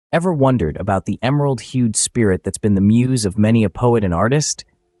Ever wondered about the emerald-hued spirit that's been the muse of many a poet and artist?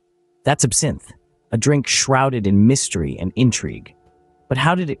 That's absinthe, a drink shrouded in mystery and intrigue. But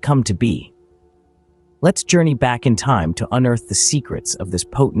how did it come to be? Let's journey back in time to unearth the secrets of this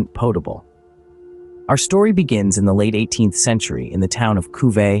potent potable. Our story begins in the late 18th century in the town of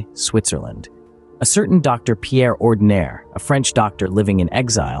Couvet, Switzerland. A certain Dr. Pierre Ordinaire, a French doctor living in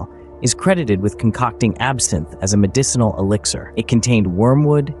exile, is credited with concocting absinthe as a medicinal elixir. It contained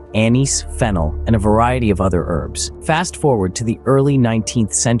wormwood, anise, fennel, and a variety of other herbs. Fast forward to the early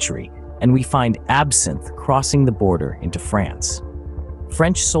 19th century, and we find absinthe crossing the border into France.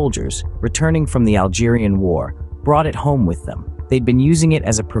 French soldiers, returning from the Algerian War, brought it home with them. They'd been using it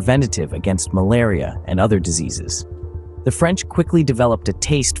as a preventative against malaria and other diseases. The French quickly developed a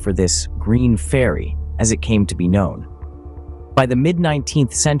taste for this green fairy, as it came to be known. By the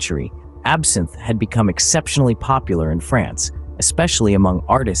mid-19th century, absinthe had become exceptionally popular in France, especially among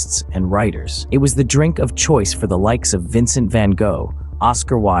artists and writers. It was the drink of choice for the likes of Vincent van Gogh,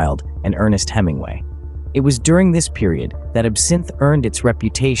 Oscar Wilde, and Ernest Hemingway. It was during this period that absinthe earned its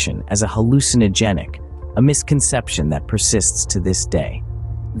reputation as a hallucinogenic, a misconception that persists to this day.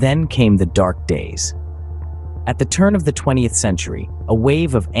 Then came the dark days. At the turn of the 20th century, a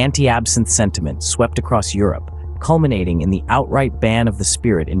wave of anti-absinthe sentiment swept across Europe, culminating in the outright ban of the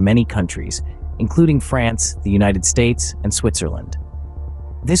spirit in many countries, including France, the United States, and Switzerland.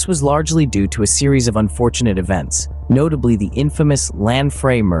 This was largely due to a series of unfortunate events, notably the infamous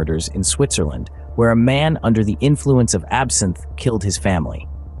Lanfray murders in Switzerland, where a man under the influence of absinthe killed his family.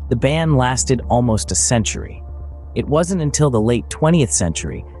 The ban lasted almost a century. It wasn't until the late 20th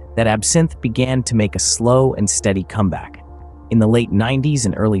century that absinthe began to make a slow and steady comeback. In the late 90s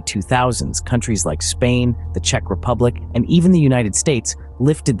and early 2000s, countries like Spain, the Czech Republic, and even the United States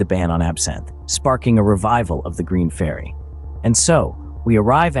lifted the ban on absinthe, sparking a revival of the green fairy. And so, we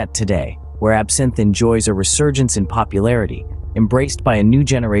arrive at today, where absinthe enjoys a resurgence in popularity, embraced by a new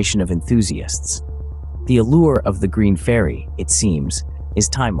generation of enthusiasts. The allure of the green fairy, it seems, is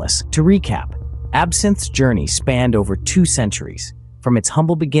timeless. To recap, absinthe's journey spanned over 2 centuries, from its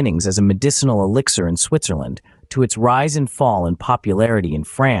humble beginnings as a medicinal elixir in Switzerland to its rise and fall in popularity in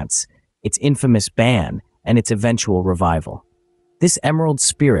France, its infamous ban, and its eventual revival. This emerald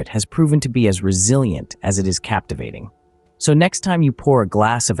spirit has proven to be as resilient as it is captivating. So next time you pour a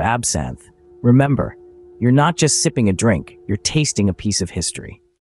glass of absinthe, remember, you're not just sipping a drink, you're tasting a piece of history.